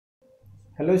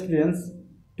Hello students,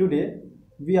 today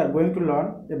we are going to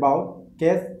learn about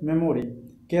cache memory.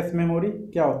 Cache memory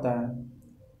क्या होता है?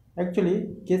 Actually,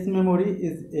 cache memory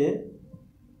is a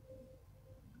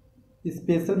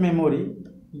special memory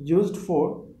used for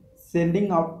sending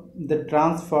of the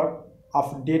transfer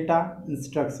of data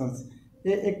instructions.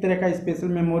 ये एक तरह का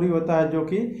special memory होता है जो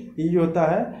कि ये होता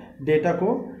है डेटा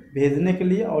को भेजने के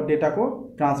लिए और डेटा को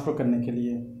ट्रांसफ़र करने के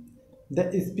लिए.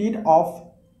 The speed of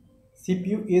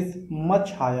CPU is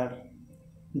much higher.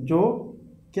 जो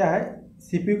क्या है,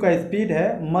 CPU का स्पीड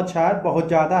है मच हायर, बहुत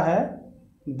ज़्यादा है,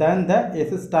 then the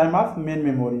access time of main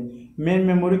memory. Main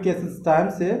memory के एक्सेस टाइम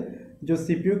से जो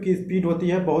CPU की स्पीड होती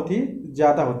है बहुत ही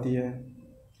ज़्यादा होती है.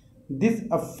 This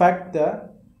affect the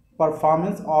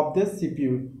performance of the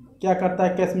CPU. क्या करता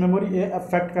है कैश मेमोरी? ये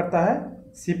अफेक्ट करता है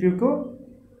CPU को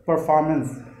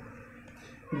performance.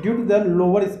 Due to the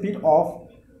lower speed of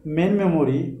main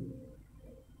memory,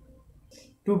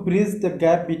 to bridge the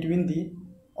gap between the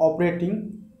operating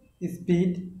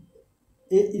speed,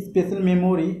 a special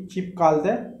memory chip called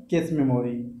the cache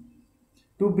memory.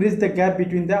 To bridge the gap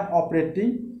between the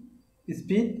operating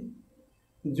speed,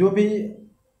 जो भी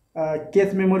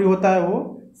cache memory होता है वो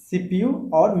CPU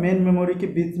और main memory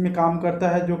के बीच में काम करता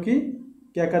है, जो कि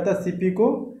क्या करता है CPU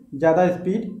को ज़्यादा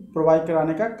स्पीड प्रोवाइड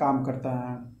कराने का काम करता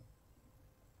है.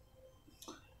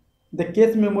 The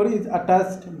cache memory is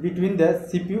attached between the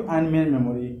CPU and main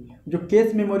memory. जो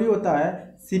कैश मेमोरी होता है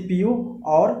CPU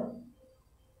और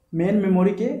मेन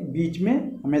मेमोरी के बीच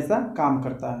में हमेशा काम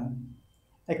करता है.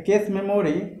 ए cache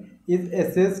memory is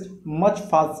accessed much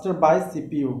faster bye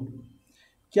CPU.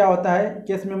 क्या होता है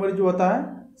कैश मेमोरी जो होता है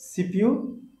CPU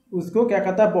उसको क्या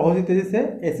करता है, बहुत ही तेज़ी से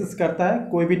एक्सेस करता है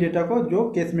कोई भी डेटा को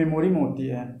जो कैश मेमोरी में होती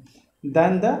है,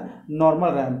 then the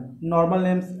normal RAM.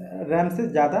 Normal RAM से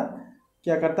ज़्यादा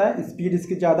क्या करता है, स्पीड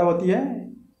इसकी ज़्यादा होती है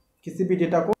किसी भी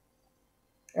डेटा को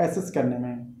एक्सेस करने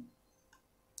में.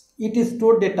 It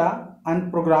store data and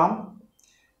programme.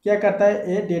 क्या करता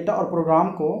है, ये डेटा और प्रोग्राम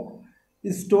को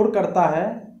स्टोर करता है,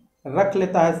 रख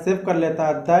लेता है, सेव कर लेता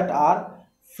है. That are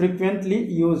frequently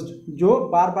used. जो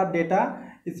बार बार डेटा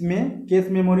इसमें कैश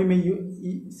मेमोरी में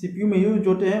CPU में यूज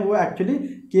होते हैं वो एक्चुअली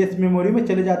कैश मेमोरी में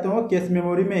चले जाते हैं, कैश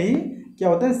मेमोरी में ही क्या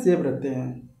होता है सेव रहते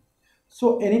हैं.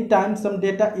 So any time some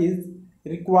data is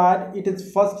required it is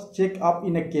first check up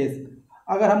in A case.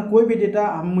 अगर हम कोई भी डेटा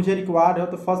मुझे रिक्वायर्ड हो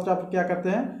तो फर्स्ट आप क्या करते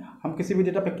हैं, हम किसी भी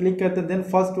डेटा पर क्लिक करते हैं, देन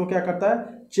फर्स्ट वो क्या करता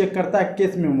है चेक करता है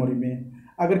कैश मेमोरी में.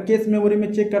 अगर कैश मेमोरी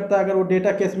में चेक करता है, अगर वो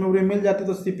डेटा कैश मेमोरी में मिल जाती है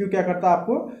तो CPU क्या करता है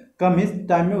आपको कम ही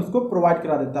टाइम में उसको प्रोवाइड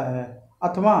करा देता है.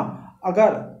 अथवा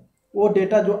अगर वो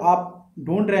डेटा जो आप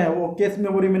ढूंढ रहे हैं वो कैश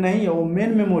मेमोरी में नहीं है, वो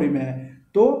मेन मेमोरी में है,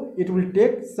 तो it will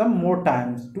take some more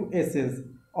times to access.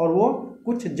 और वो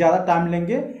कुछ ज़्यादा टाइम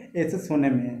लेंगे एक्सेस होने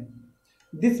में.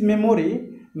 This memory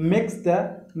makes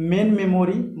the main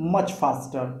memory much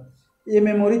faster. ये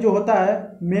मेमोरी जो होता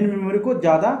है मेन मेमोरी को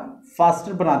ज़्यादा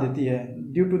फास्टर बना देती है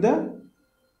due to the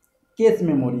cache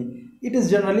memory. It is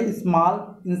generally small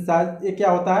in size. ये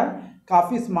क्या होता है,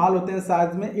 काफ़ी स्मॉल होते हैं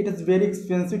साइज में. It is very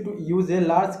expensive to use a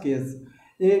large case.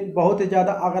 ये बहुत ही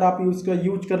ज़्यादा अगर आप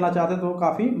यूज करना चाहते हैं तो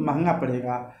काफ़ी महंगा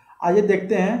पड़ेगा. आइए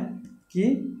देखते हैं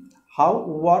कि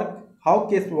हाउ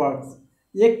कैश वर्क्स.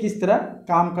 ये किस तरह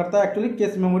काम करता है, एक्चुअली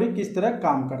कैश मेमोरी किस तरह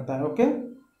काम करता है. ओके,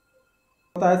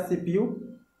 होता है CPU,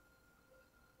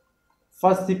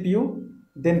 first CPU,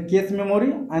 then cache memory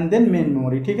and then main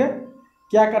memory. ठीक है,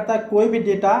 क्या करता है, कोई भी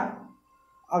डेटा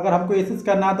अगर हमको एक्सेस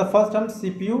करना है तो फर्स्ट हम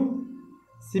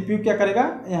CPU क्या करेगा,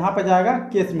 यहाँ पर जाएगा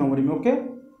कैश मेमोरी में. ओके,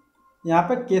 यहाँ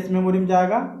पे कैश मेमोरी में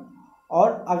जाएगा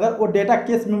और अगर वो डेटा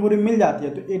कैश मेमोरी में मिल जाती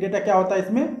है तो ये डेटा क्या होता है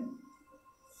इसमें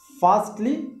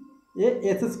फास्टली ये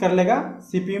एक्सेस कर लेगा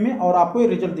CPU में और आपको ये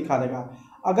रिजल्ट दिखा देगा.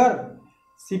 अगर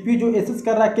CPU जो एक्सेस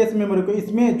कर रहा है कैश मेमोरी को,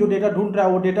 इसमें जो डेटा ढूंढ रहा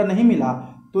है वो डेटा नहीं मिला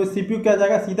तो CPU क्या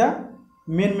जाएगा, सीधा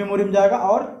मेन मेमोरी में जाएगा.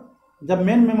 और जब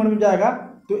मेन मेमोरी में जाएगा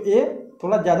तो ये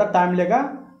थोड़ा ज़्यादा टाइम लेगा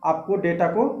आपको डेटा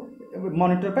को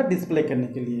मॉनिटर पर डिस्प्ले करने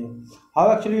के लिए.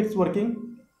 How actually it's working.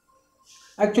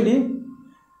 Actually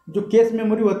जो कैश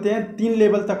मेमोरी होते हैं 3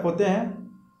 लेवल तक होते हैं.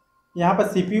 यहाँ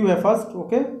पर CPU है first.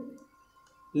 Okay,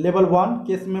 level 1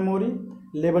 cache memory,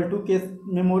 level 2 cache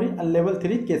memory and level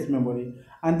 3 cache memory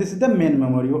and this is the main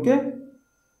memory. Okay,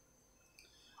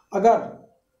 अगर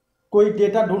कोई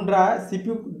डेटा ढूंढ रहा है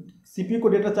CPU को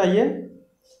डेटा चाहिए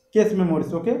कैश मेमोरी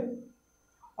से. ओके,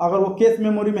 अगर वो कैश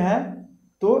मेमोरी में है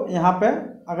तो यहाँ पे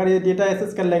अगर ये डेटा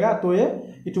एक्सेस कर लेगा तो ये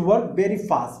इट वर्क वेरी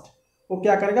फास्ट. वो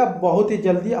क्या करेगा, बहुत ही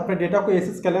जल्दी अपने डेटा को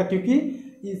एक्सेस करेगा क्योंकि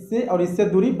इससे और इससे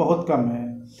दूरी बहुत कम है.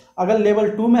 अगर लेवल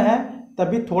 2 में है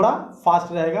तभी थोड़ा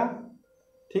फास्ट रहेगा.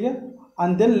 ठीक है,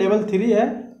 एंड देन लेवल 3 है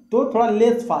तो थोड़ा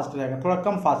लेस फास्ट रहेगा, थोड़ा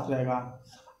कम फास्ट रहेगा.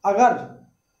 अगर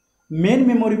मेन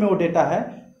मेमोरी में वो डेटा है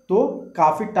तो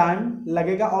काफ़ी टाइम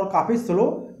लगेगा और काफ़ी स्लो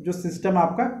जो सिस्टम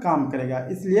आपका काम करेगा।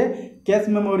 इसलिए कैश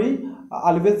मेमोरी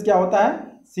ऑलवेज क्या होता है,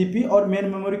 सीपीयू और मेन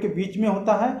मेमोरी के बीच में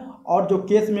होता है, और जो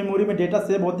कैश मेमोरी में डेटा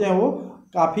सेव होते हैं वो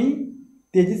काफ़ी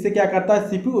तेज़ी से क्या करता है,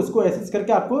 सीपीयू उसको एक्सेस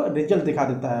करके आपको रिजल्ट दिखा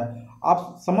देता है।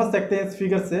 आप समझ सकते हैं इस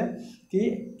फिगर से कि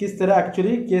किस तरह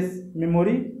एक्चुअली कैश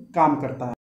मेमोरी काम करता है।